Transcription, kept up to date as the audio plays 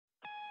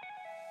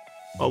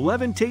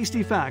11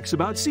 tasty facts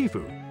about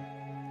seafood.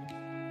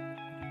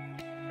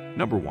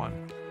 Number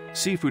 1.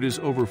 Seafood is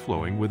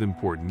overflowing with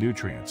important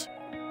nutrients.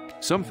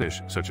 Some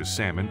fish, such as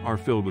salmon, are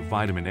filled with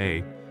vitamin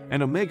A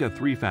and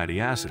omega-3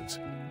 fatty acids.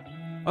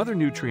 Other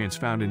nutrients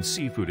found in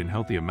seafood in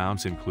healthy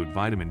amounts include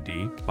vitamin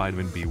D,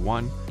 vitamin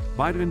B1,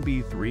 vitamin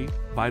B3,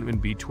 vitamin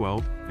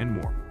B12, and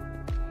more.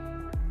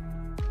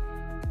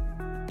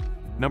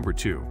 Number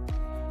 2.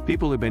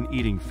 People have been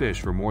eating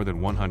fish for more than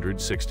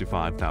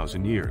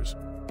 165,000 years.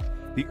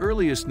 The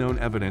earliest known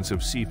evidence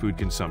of seafood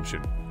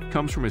consumption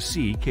comes from a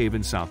sea cave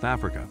in South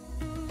Africa.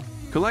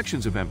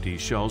 Collections of empty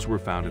shells were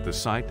found at the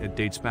site that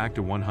dates back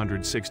to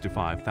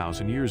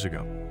 165,000 years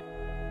ago.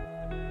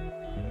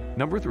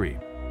 Number 3.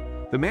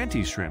 The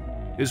mantis shrimp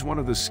is one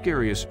of the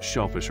scariest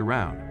shellfish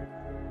around.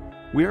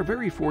 We are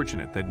very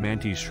fortunate that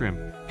mantis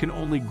shrimp can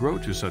only grow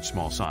to such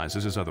small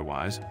sizes, as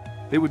otherwise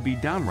they would be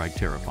downright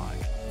terrifying.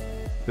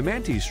 The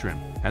mantis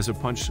shrimp has a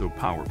punch so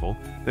powerful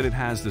that it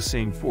has the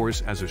same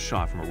force as a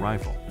shot from a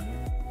rifle.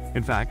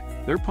 In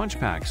fact, their punch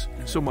packs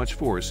so much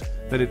force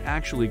that it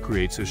actually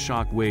creates a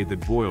shock wave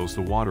that boils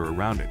the water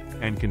around it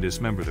and can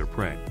dismember their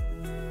prey.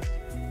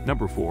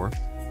 Number 4.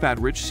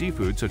 Fat-rich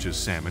seafood such as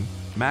salmon,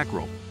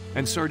 mackerel,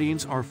 and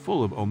sardines are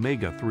full of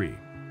omega-3.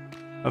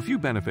 A few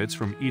benefits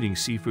from eating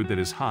seafood that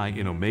is high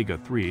in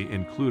omega-3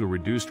 include a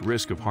reduced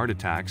risk of heart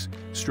attacks,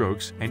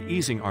 strokes, and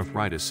easing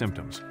arthritis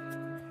symptoms.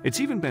 It's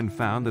even been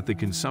found that the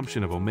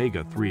consumption of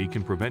omega-3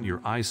 can prevent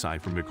your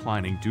eyesight from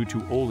declining due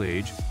to old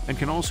age and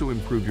can also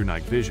improve your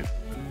night vision.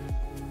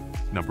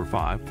 Number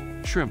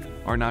 5. Shrimp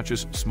are not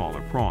just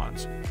smaller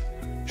prawns.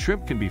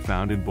 Shrimp can be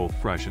found in both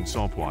fresh and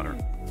saltwater,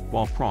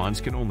 while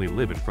prawns can only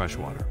live in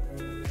freshwater.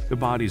 The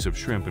bodies of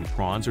shrimp and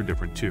prawns are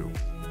different too.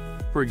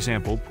 For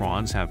example,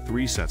 prawns have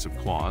 3 sets of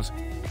claws,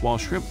 while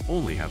shrimp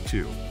only have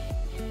 2.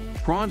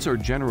 Prawns are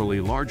generally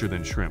larger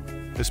than shrimp,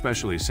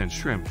 especially since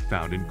shrimp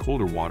found in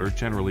colder water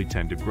generally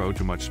tend to grow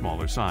to much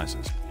smaller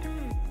sizes.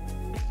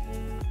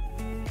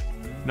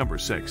 Number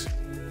 6.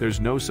 There's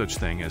no such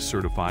thing as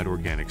certified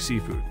organic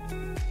seafood.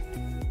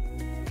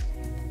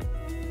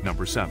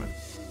 Number 7.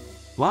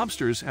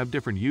 Lobsters have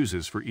different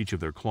uses for each of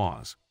their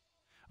claws.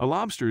 A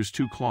lobster's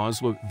 2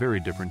 claws look very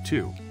different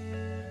too.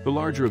 The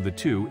larger of the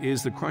 2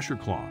 is the crusher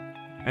claw,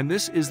 and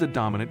this is the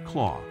dominant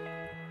claw.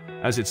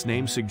 As its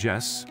name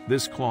suggests,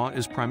 this claw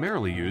is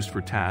primarily used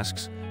for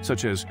tasks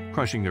such as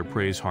crushing their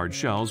prey's hard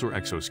shells or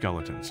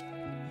exoskeletons.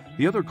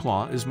 The other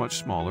claw is much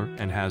smaller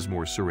and has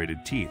more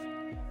serrated teeth,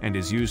 and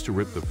is used to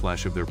rip the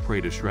flesh of their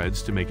prey to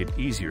shreds to make it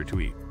easier to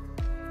eat.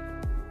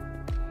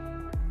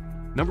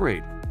 Number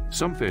 8.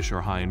 Some fish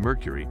are high in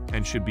mercury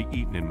and should be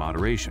eaten in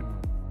moderation.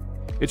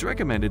 It's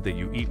recommended that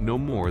you eat no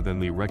more than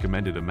the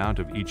recommended amount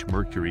of each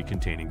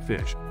mercury-containing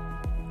fish.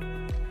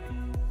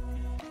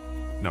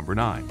 Number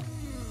 9.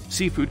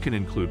 Seafood can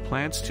include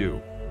plants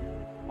too.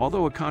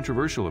 Although a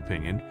controversial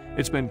opinion,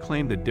 it's been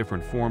claimed that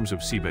different forms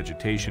of sea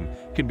vegetation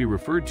can be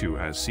referred to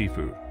as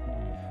seafood.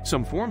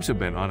 Some forms have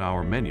been on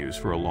our menus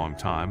for a long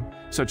time,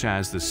 such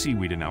as the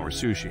seaweed in our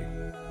sushi.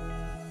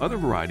 Other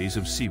varieties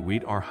of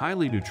seaweed are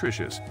highly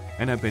nutritious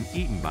and have been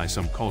eaten by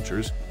some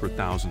cultures for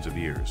thousands of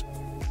years.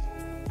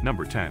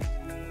 Number 10.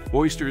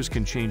 Oysters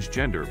can change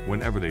gender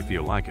whenever they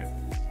feel like it.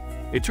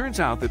 It turns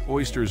out that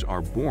oysters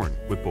are born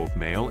with both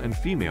male and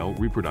female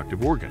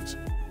reproductive organs.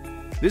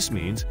 This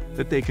means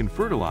that they can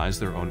fertilize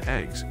their own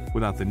eggs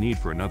without the need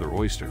for another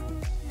oyster.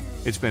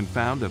 It's been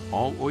found that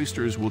all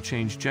oysters will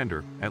change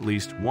gender at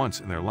least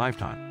once in their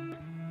lifetime.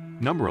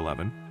 Number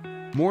 11.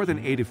 More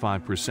than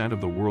 85%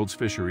 of the world's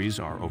fisheries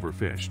are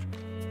overfished.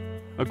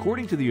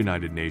 According to the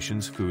United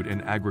Nations Food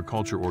and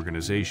Agriculture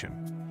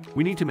Organization,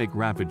 we need to make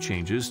rapid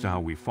changes to how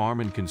we farm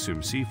and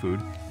consume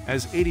seafood,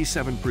 as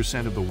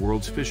 87% of the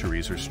world's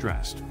fisheries are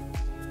stressed.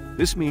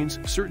 This means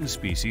certain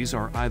species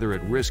are either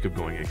at risk of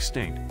going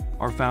extinct,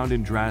 are found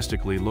in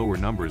drastically lower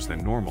numbers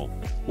than normal,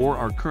 or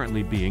are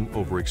currently being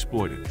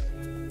overexploited.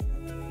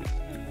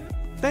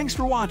 Thanks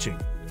for watching.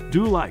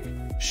 Do like,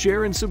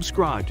 share, and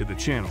subscribe to the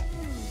channel,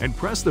 and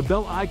press the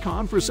bell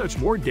icon for such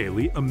more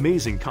daily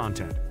amazing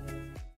content.